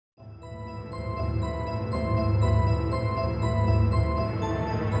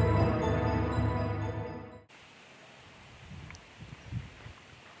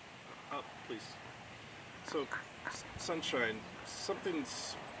So, Sunshine,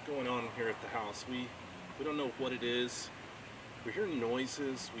 something's going on here at the house. We don't know what it is. We hear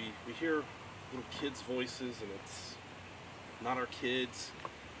noises. We hear little kids' voices, and it's not our kids.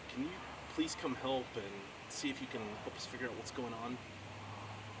 Can you please come help and see if you can help us figure out what's going on?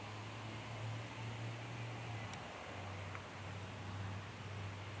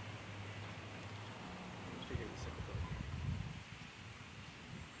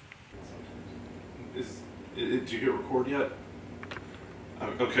 Did you hit record yet?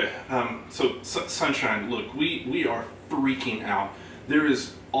 Okay, so Sunshine, look, we are freaking out. There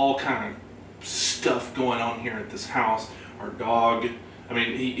is all kind of stuff going on here at this house. Our dog, I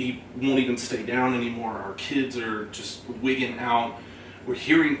mean, he won't even stay down anymore. Our kids are just wigging out. We're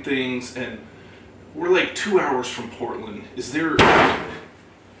hearing things, and we're like 2 hours from Portland. Is there...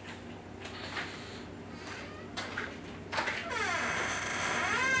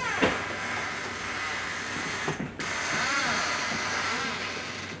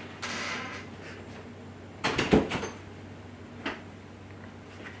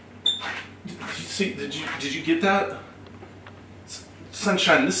 Did you get that?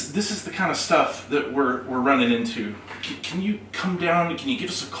 Sunshine, this is the kind of stuff that we're running into. Can you come down? Can you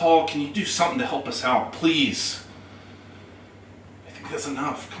give us a call? Can you do something to help us out, please? I think that's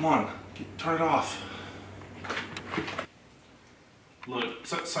enough. Come on, turn it off. Look,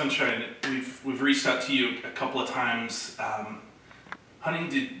 Sunshine, we've reached out to you a couple of times. Honey,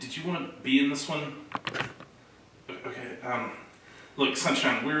 did you want to be in this one? Okay. Look,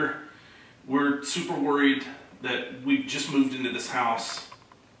 Sunshine, we're super worried that we've just moved into this house.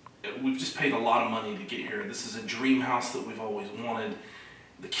 We've just paid a lot of money to get here. This is a dream house that we've always wanted.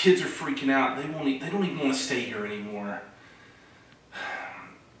 The kids are freaking out. They don't even want to stay here anymore.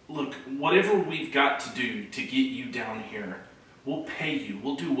 Look, whatever we've got to do to get you down here, we'll pay you.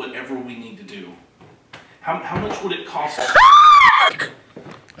 We'll do whatever we need to do. How much would it cost?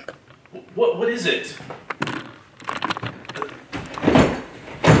 What is it?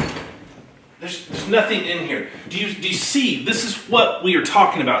 There's nothing in here. Do you see? This is what we are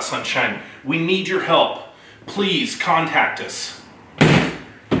talking about, Sunshine. We need your help. Please contact us.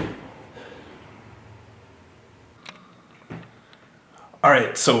 All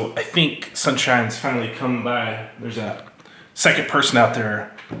right, so I think Sunshine's finally come by. There's a second person out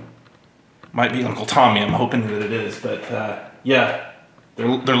there. Might be Uncle Tommy. I'm hoping that it is, but yeah, they're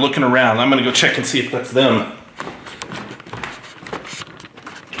looking around. I'm gonna go check and see if that's them.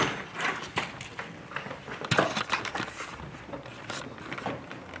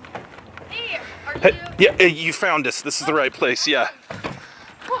 Yeah, you found us. This is the right place, yeah.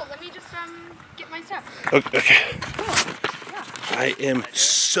 Cool, let me just get my stuff. Okay. Cool. Yeah. I am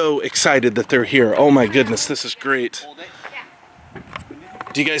so excited that they're here. Oh my goodness, this is great. Yeah.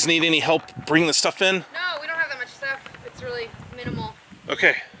 Do you guys need any help bringing the stuff in? No, we don't have that much stuff. It's really minimal.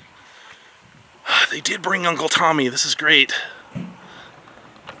 Okay. They did bring Uncle Tommy. This is great.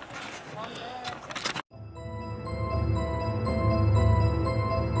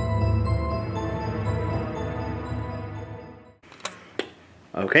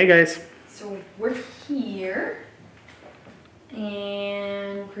 Okay, guys. So we're here,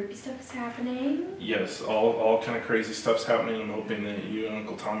 and creepy stuff is happening. Yes, all kind of crazy stuff's happening. I'm hoping that you and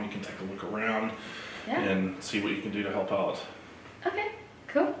Uncle Tommy can take a look around and see what you can do to help out. Okay,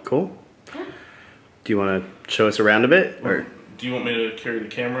 cool. Cool. Yeah. Do you want to show us around a bit, or? Do you want me to carry the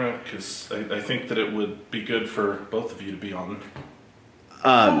camera? Because I think that it would be good for both of you to be on.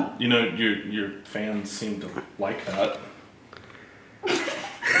 You know, your fans seem to like that.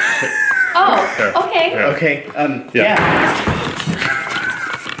 Oh, okay. Yeah. Okay, yeah.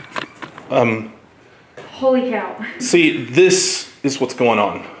 Holy cow. See, this is what's going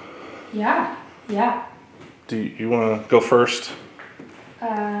on. Yeah, yeah. Do you want to go first?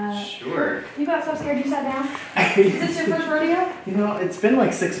 Sure. You got so scared you sat down? Is this your first rodeo? You know, it's been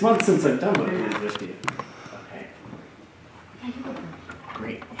like 6 months since I've done one of these with you. Okay. Yeah, you go.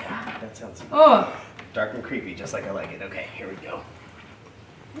 Great. Yeah, that sounds dark and creepy, just like I like it. Okay, here we go.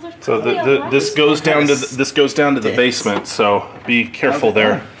 Well, so this goes down to the basement. So be careful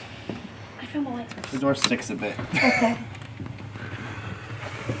there. I found the lights. The door sticks a bit. Okay.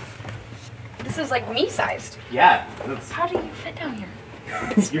 This is like me-sized. Yeah. How do you fit down here?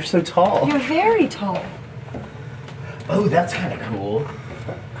 You're so tall. You're very tall. Oh, that's kind of cool.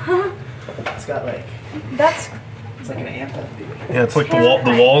 Huh? It's got like... It's like an amphitheater. Yeah, it's like the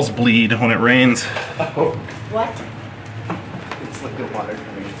walls bleed when it rains. Oh. What? It's like the water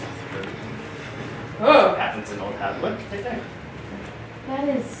coming through. Oh. Happens in old houses. Look, right there. That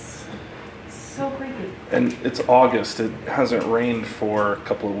is so creepy. And it's August. It hasn't rained for a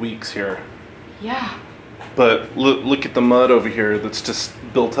couple of weeks here. Yeah. But look at the mud over here that's just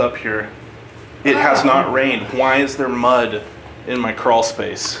built up here. It has not rained. Why is there mud in my crawl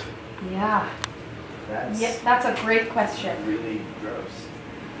space? Yeah. That's a great question. Really gross.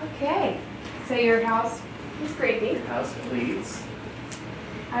 Okay. So your house is creepy. House, please.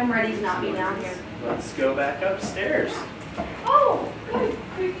 I'm ready to not be down here. Let's go back upstairs. Oh, good.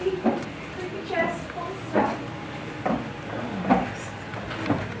 Creepy chest full of stuff.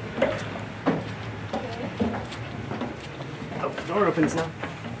 Oh, the door opens now.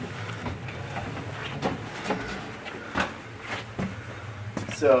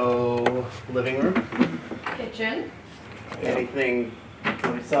 So, living room. Kitchen. Anything?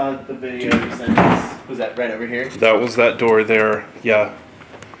 We saw the video you sent us. Was that right over here? That was that door there, yeah.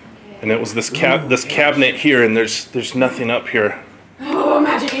 And it was this cabinet here, and there's nothing up here. Oh,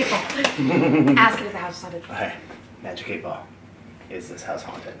 magic 8 ball. Ask it if the house is haunted. Okay, magic 8 ball. Is this house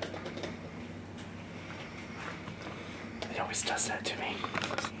haunted? It always does that to me.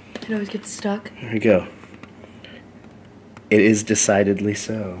 It always gets stuck. There we go. It is decidedly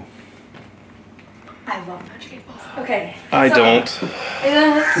so. I love magic 8 balls. Okay. I don't.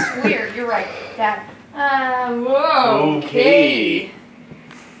 That's weird. You're right, Dad. Whoa. Okay.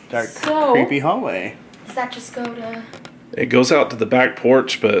 Dark, So- creepy hallway. Does that just go to... It goes out to the back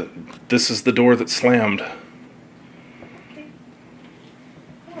porch, but this is the door that's slammed. Okay.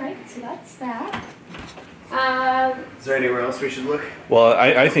 Alright, so that's that. Is there anywhere else we should look? Well,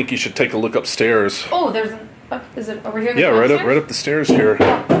 I think you should take a look upstairs. Oh, there's an... is it over here? Yeah, right up the stairs here.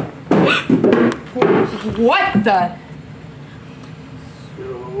 What the...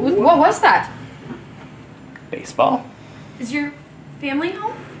 What was that? Baseball? Is your family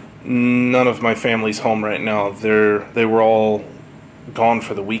home? None of my family's home right now. They were all gone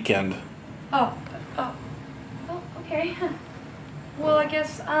for the weekend. Oh, okay. Well, I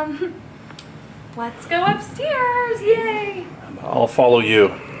guess, let's go upstairs, yay! I'll follow you.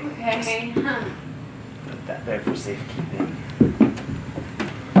 Okay. Put that there for safekeeping.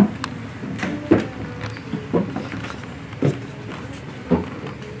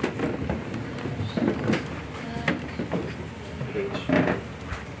 Paige,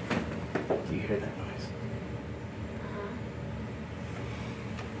 do you hear that noise?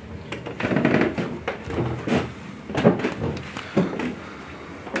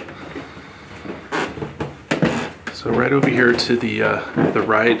 So right over here to the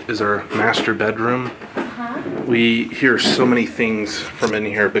right is our master bedroom. We hear so many things from in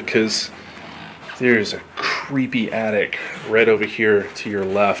here because there's a creepy attic right over here to your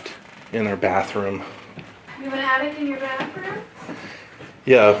left in our bathroom. You have an attic in your bathroom?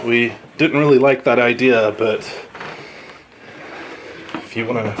 Yeah, we didn't really like that idea, but if you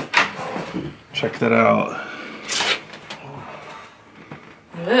want to check that out.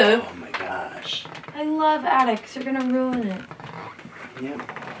 Ugh. Oh my gosh. I love attics. You're gonna ruin it. Yep.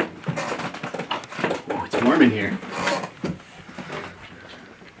 Oh, it's warm in here.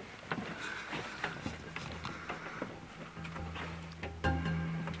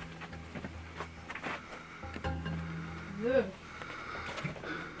 Ugh.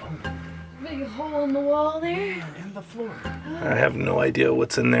 Big hole in the wall there. And the floor. I have no idea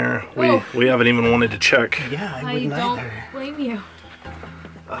what's in there. We haven't even wanted to check. Yeah, I I wouldn't don't either. blame you.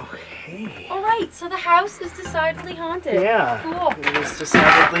 Okay. All right, so the house is decidedly haunted. Yeah. Cool. It is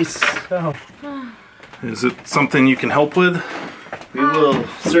decidedly so. Is it something you can help with? We will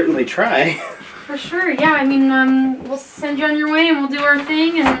certainly try. For sure, yeah. I mean, we'll send you on your way and we'll do our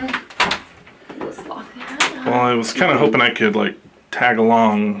thing and let's lock that. Well, I was kind of hoping I could like tag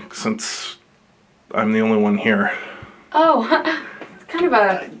along since I'm the only one here. Oh, it's kind of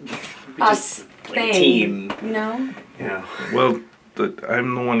a us Like thing, team. you know? Yeah. Well,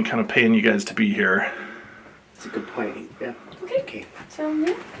 I'm the one kind of paying you guys to be here. That's a good point. Yeah. Okay. Okay. So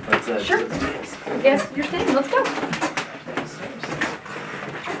yeah, Let's Sure. yes, you're staying. Let's go.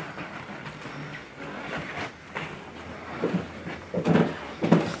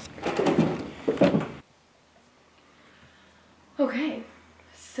 Okay,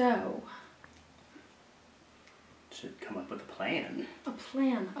 so Should come up with a plan. a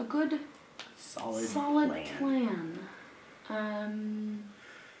plan, a good, Solid plan.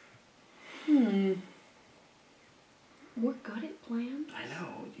 We're good at plans. I know.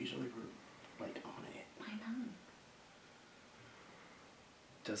 Usually we're like on it. I know.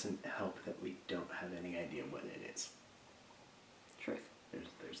 Doesn't help that we don't have any idea what it is. Truth.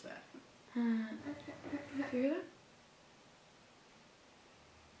 There's that. You hear that?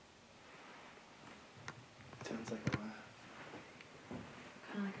 Sounds like a laugh.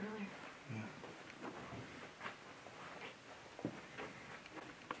 Kind of like earlier.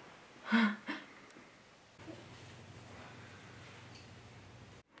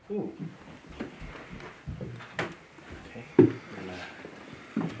 Ooh. Okay. We're gonna...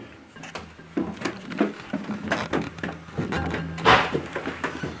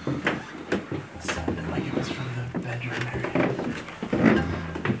 Sounded like it was from the bedroom area.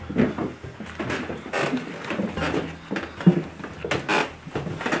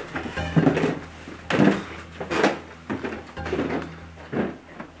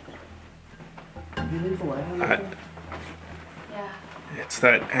 Did you leave the light on? Yeah. It's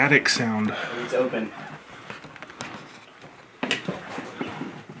that attic sound. It's open.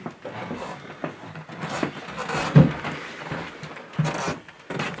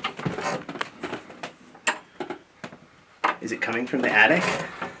 Is it coming from the attic?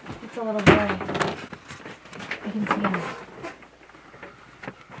 It's a little blurry. I can see him.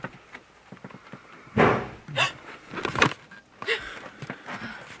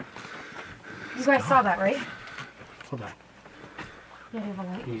 You guys saw that, right? Hold on. Yeah, you have a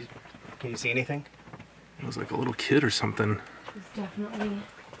light. Can you see anything? It was like a little kid or something. It's definitely...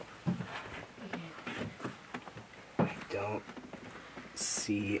 I don't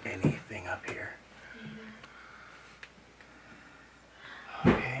see anything up here.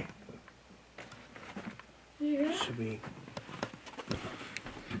 Okay. Yeah. Should we...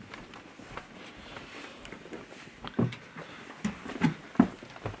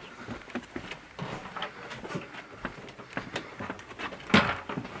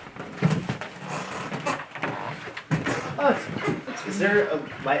 Is there a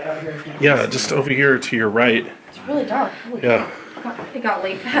light out here? Yeah, just over here to your right. It's really dark. Holy Yeah. crap. It got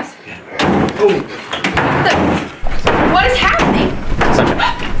late fast. Oh! What is happening?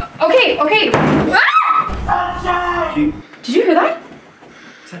 Okay, okay. Ah! Did you hear that?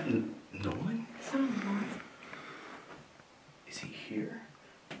 Is that Nolan? Someone. Is he here?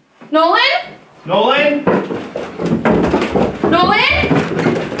 Nolan? Nolan! Nolan?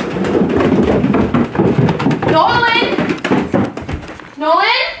 Nolan?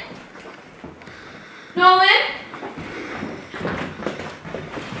 Nolan? Nolan?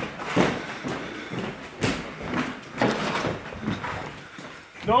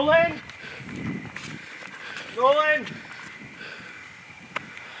 Nolan! Nolan!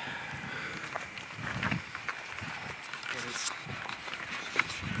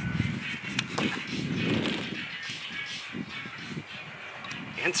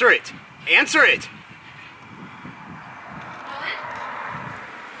 Answer it! Answer it!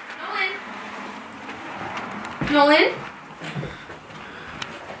 Nolan?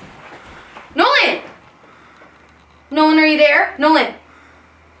 Nolan? Nolan, are you there? Nolan?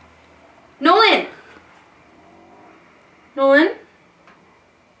 Nolan? Nolan?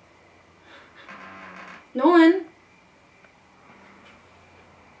 Nolan?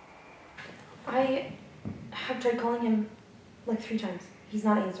 I have tried calling him like 3 times. He's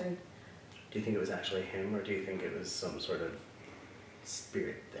not answering. Do you think it was actually him, or do you think it was some sort of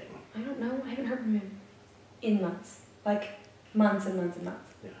spirit thing? I don't know. I haven't heard from him in months. Like months and months and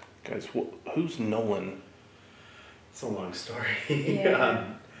months. Yeah. Guys, who's Nolan? It's a long story. Yeah.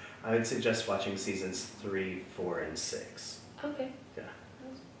 I would suggest watching seasons 3, 4, and 6. Okay. Yeah.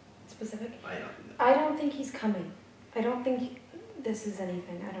 Specific. I I don't think he's coming. I don't think this is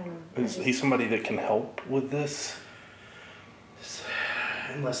anything. I don't know. Is he somebody that can help with this?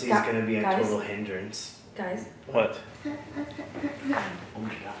 Unless he's going to be a Guys? total hindrance. Guys. What? Oh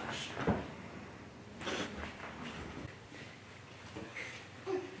my gosh.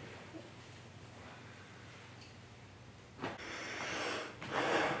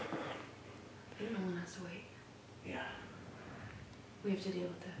 Nolan has to wait. Yeah. We have to deal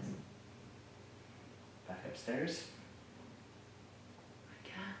with this. Back upstairs? I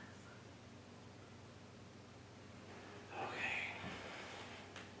guess. Okay.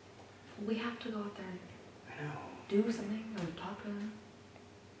 We have to go out there and I know. do something or talk to him.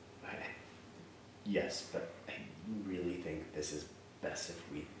 Yes, but I really think this is best if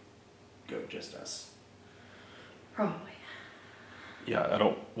we go just us. Probably. Yeah, I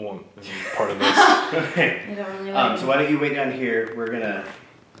don't want any part of this. Okay. I don't really like So why don't you wait down here?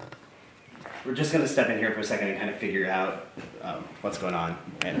 We're just gonna step in here for a second and kind of figure out what's going on.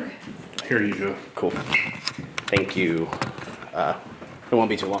 And Here you go. cool. Thank you. It won't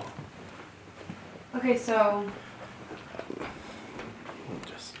be too long. Okay, so We'll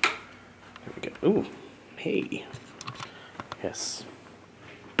just here we go. Ooh, hey. Yes.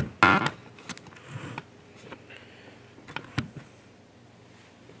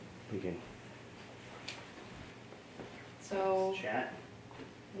 We can chat.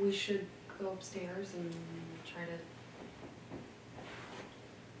 we should go upstairs and try to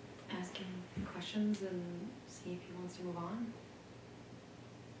ask him questions and see if he wants to move on.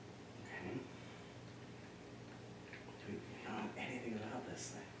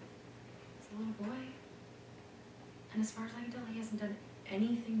 And as far as I can tell, he hasn't done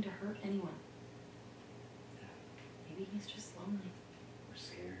anything to hurt anyone. Maybe he's just lonely. We're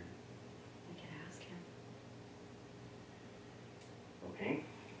scared. We could ask him. Okay.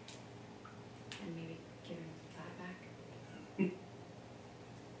 And maybe give him that back.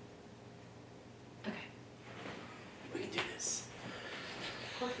 Okay. We can do this.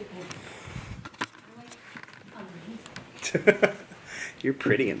 Of course we can. I'm like amazing. You're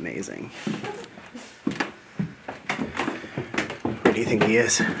pretty amazing. Where do you think he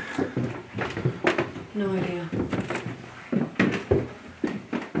is? No idea.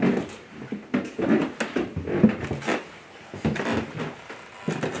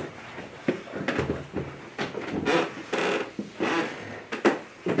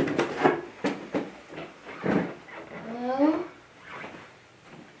 Hello?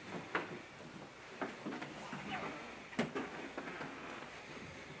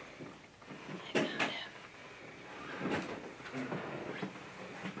 I got him.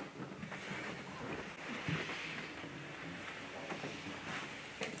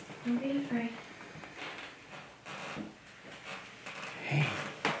 Don't be afraid. Hey.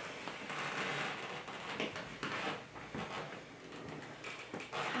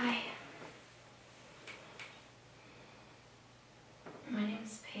 Hi. My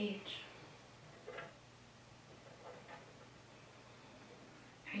name's Paige.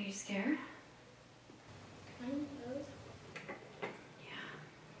 Are you scared? Yeah.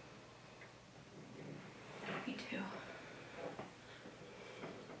 Me too.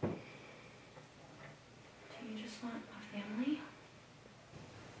 Do you just want a family?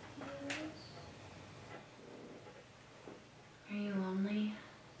 Are you lonely?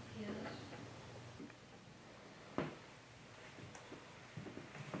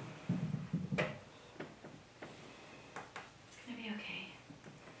 It's gonna be okay.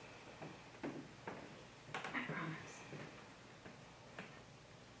 I promise.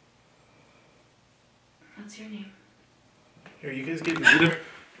 What's your name? Are you guys getting rid of?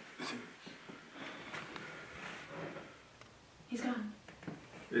 He's gone.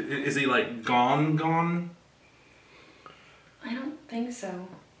 Is he like gone? I don't think so.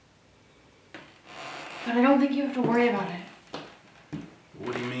 But I don't think you have to worry about it.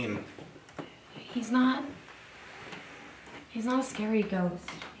 What do you mean? He's not a scary ghost.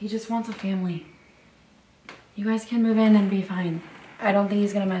 He just wants a family. You guys can move in and be fine. I don't think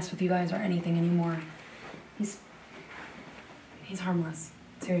he's gonna mess with you guys or anything anymore. He's harmless.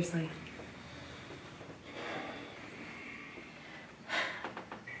 Seriously.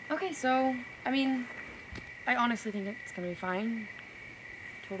 Okay, so, I mean, I honestly think it's gonna be fine.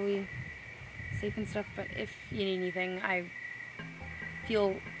 Totally safe and stuff, but if you need anything, I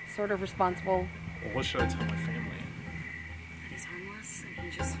feel sort of responsible. Well, what should I tell my family? That he's harmless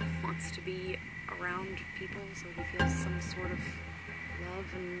and he just wants to be around people so he feels some sort of love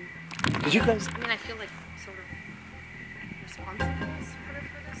and... Did you guys... I mean, I feel like sort of responsible sort of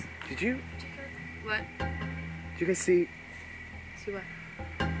for this. Did you What? Did you guys see... See what?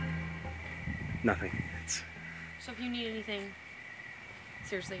 Nothing. It's... So if you need anything,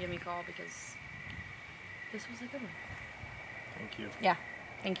 seriously give me a call because this was a good one. Thank you. Yeah,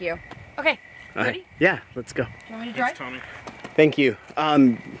 thank you. Okay, All ready? right. Yeah, let's go. Do you want me to drive? Thanks, Tommy. Thank you.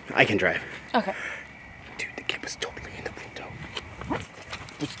 I can drive. Okay. Dude, the kid was totally in the window. What?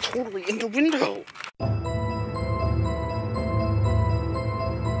 Was totally in the window.